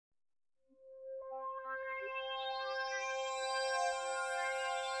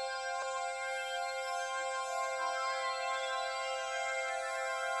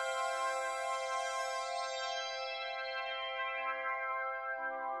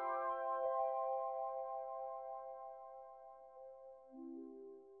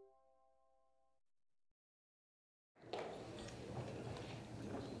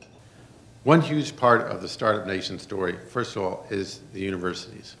One huge part of the Startup Nation story, first of all, is the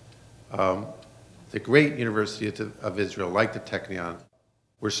universities. The great universities of Israel, like the Technion,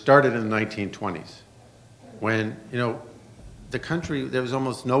 were started in the 1920s when, the country, there was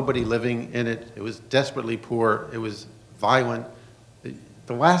almost nobody living in it. It was desperately poor. It was violent.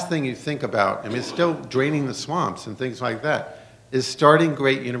 The last thing you think about, it's still draining the swamps and things like that, is starting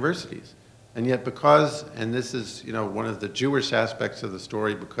great universities. And yet because, and this is, one of the Jewish aspects of the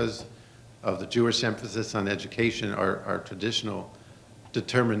story, because of the Jewish emphasis on education, our traditional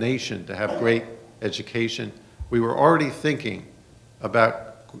determination to have great education, we were already thinking about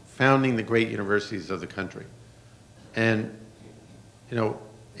founding the great universities of the country. And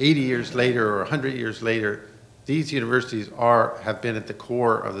 80 years later or 100 years later, these universities have been at the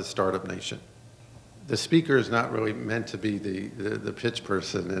core of the Startup Nation. The speaker is not really meant to be the pitch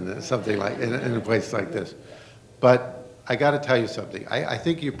person in something like in a place like this. But I got to tell you something. I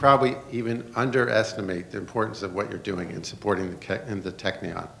think you probably even underestimate the importance of what you're doing in supporting the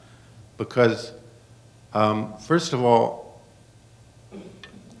Technion. Because, first of all,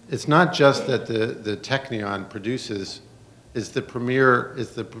 it's not just that the Technion is the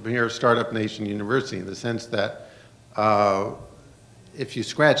premier Startup Nation university, in the sense that if you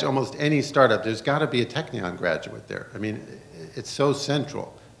scratch almost any startup, there's got to be a Technion graduate there. It's so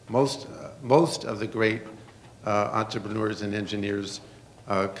central. Most of the great entrepreneurs and engineers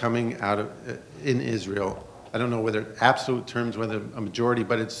coming out of in Israel, I don't know whether absolute terms, whether a majority,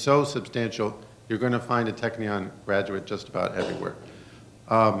 but it's so substantial, you're going to find a Technion graduate just about everywhere.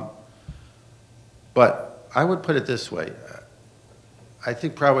 But I would put it this way. I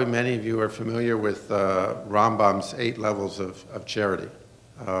think probably many of you are familiar with Rambam's 8 levels of charity.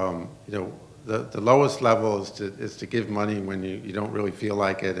 The lowest level is to give money when you don't really feel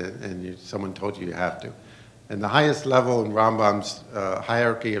like it and someone told you have to. And the highest level in Rambam's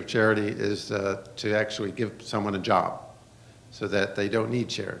hierarchy of charity is to actually give someone a job so that they don't need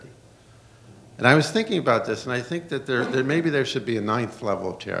charity. And I was thinking about this, and I think that maybe there should be a 9th level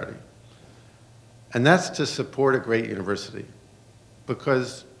of charity. And that's to support a great university.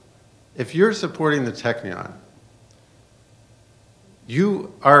 Because if you're supporting the Technion,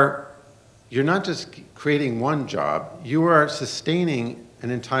 you're not just creating one job, you are sustaining an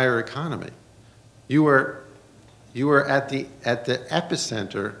entire economy. You are at the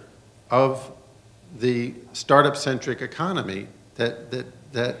epicenter of the startup-centric economy that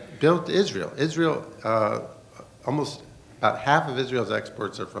built Israel. Israel, almost about half of Israel's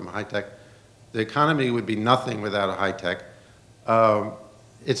exports are from high tech. The economy would be nothing without a high tech.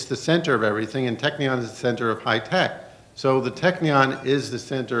 It's the center of everything, and Technion is the center of high tech. So the Technion is the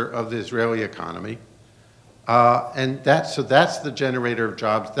center of the Israeli economy. And that's the generator of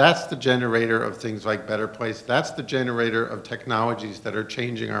jobs. That's the generator of things like Better Place. That's the generator of technologies that are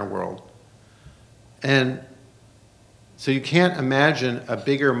changing our world. And so you can't imagine a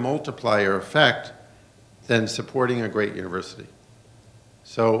bigger multiplier effect than supporting a great university.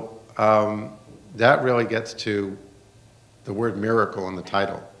 So that really gets to the word miracle in the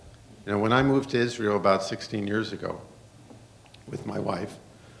title. When I moved to Israel about 16 years ago with my wife,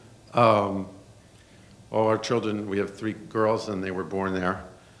 all our children, we have 3 girls and they were born there.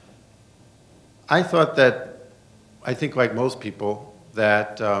 I think like most people,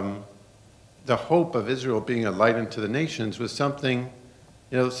 that the hope of Israel being a light unto the nations was something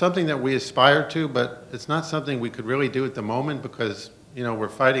that we aspire to, but it's not something we could really do at the moment because, we're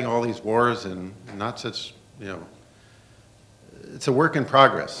fighting all these wars and not such, it's a work in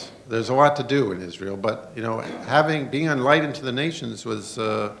progress. There's a lot to do in Israel, but, being a light into the nations was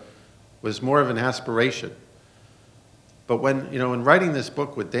more of an aspiration. But when, in writing this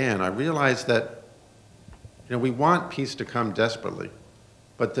book with Dan, I realized that, we want peace to come desperately.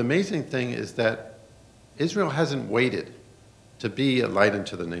 But the amazing thing is that Israel hasn't waited to be a light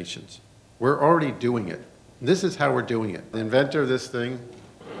into the nations. We're already doing it. This is how we're doing it. The inventor of this thing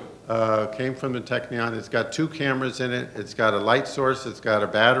came from the Technion. It's got 2 cameras in it. It's got a light source. It's got a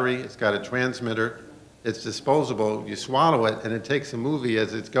battery. It's got a transmitter. It's disposable. You swallow it, and it takes a movie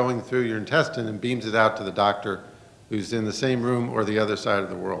as it's going through your intestine and beams it out to the doctor who's in the same room or the other side of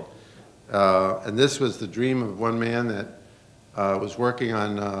the world. And this was the dream of one man that was working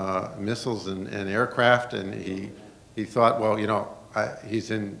on missiles and aircraft, and he thought, well,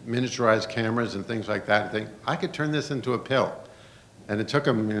 he's in miniaturized cameras and things like that, and think, I could turn this into a pill. And it took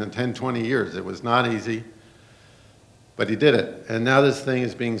him 10, 20 years. It was not easy, but he did it. And now this thing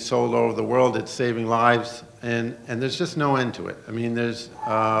is being sold all over the world. It's saving lives, and there's just no end to it.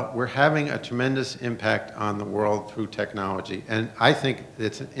 We're having a tremendous impact on the world through technology, and I think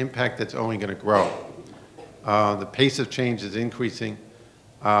it's an impact that's only going to grow. The pace of change is increasing.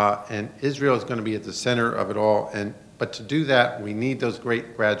 And Israel is going to be at the center of it all. But to do that, we need those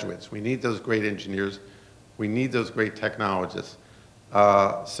great graduates. We need those great engineers. We need those great technologists.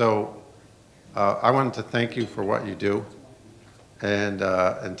 So I wanted to thank you for what you do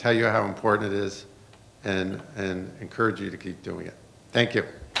and tell you how important it is and encourage you to keep doing it. Thank you.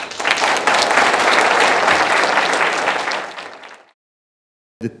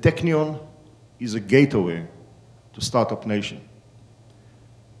 The Technion is a gateway to Startup Nation.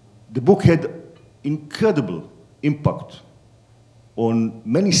 The book had incredible impact on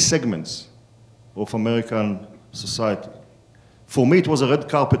many segments of American society. For me, it was a red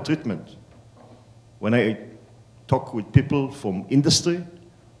carpet treatment. When I talk with people from industry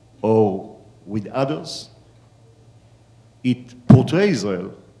or with others, it portrays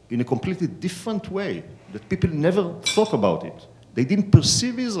Israel in a completely different way that people never thought about it. They didn't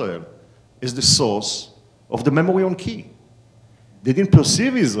perceive Israel as the source of the memory on key. They didn't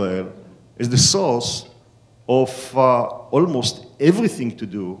perceive Israel as the source of almost everything to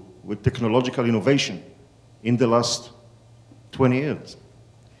do with technological innovation in the last 20 years.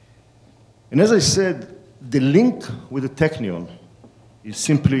 And as I said, the link with the Technion is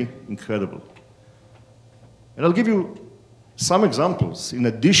simply incredible. And I'll give you some examples. In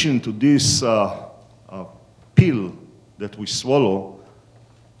addition to this pill that we swallow,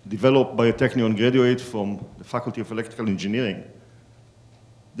 developed by a Technion graduate from the Faculty of Electrical Engineering,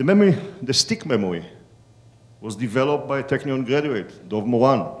 the stick memory was developed by a Technion graduate, Dov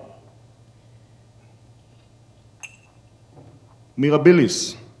Moran.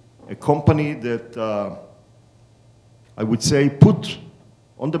 Mirabilis, a company that I would say put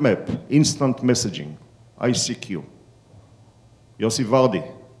on the map instant messaging, ICQ. Yossi Vardi,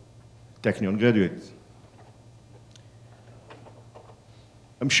 Technion graduate.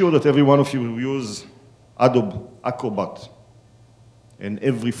 I'm sure that every one of you use Adobe Acrobat and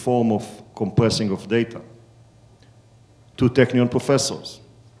every form of compressing of data. Two Technion professors,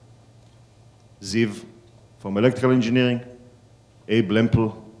 Ziv from electrical engineering, Abe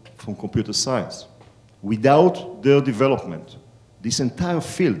Lempel from computer science. Without their development, this entire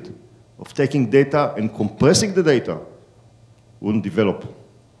field of taking data and compressing the data wouldn't develop.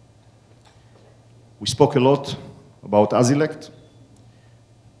 We spoke a lot about Azilect.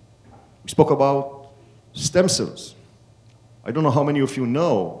 We spoke about stem cells. I don't know how many of you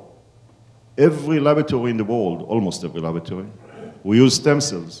know, every laboratory in the world, almost every laboratory, we use stem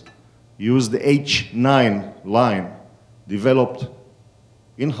cells, use the H9 line developed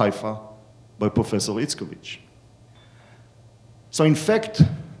in Haifa by Professor Itzkovich. So in fact,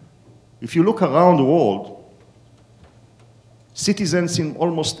 if you look around the world, citizens in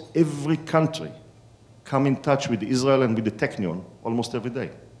almost every country come in touch with Israel and with the Technion almost every day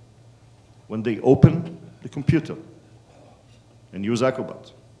when they open the computer and use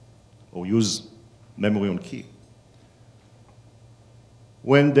Acrobat or use memory on key.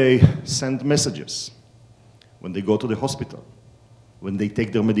 When they send messages, when they go to the hospital, when they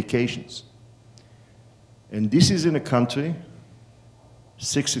take their medications. And this is in a country,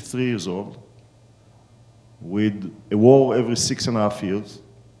 63 years old, with a war every 6.5 years,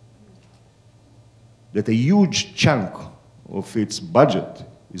 that a huge chunk of its budget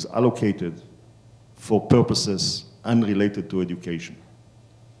is allocated for purposes unrelated to education.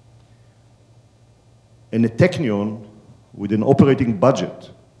 And a Technion with an operating budget,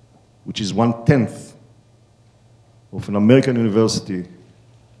 which is 1/10 of an American university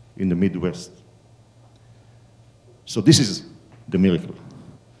in the Midwest. So this is the miracle.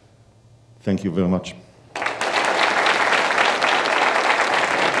 Thank you very much.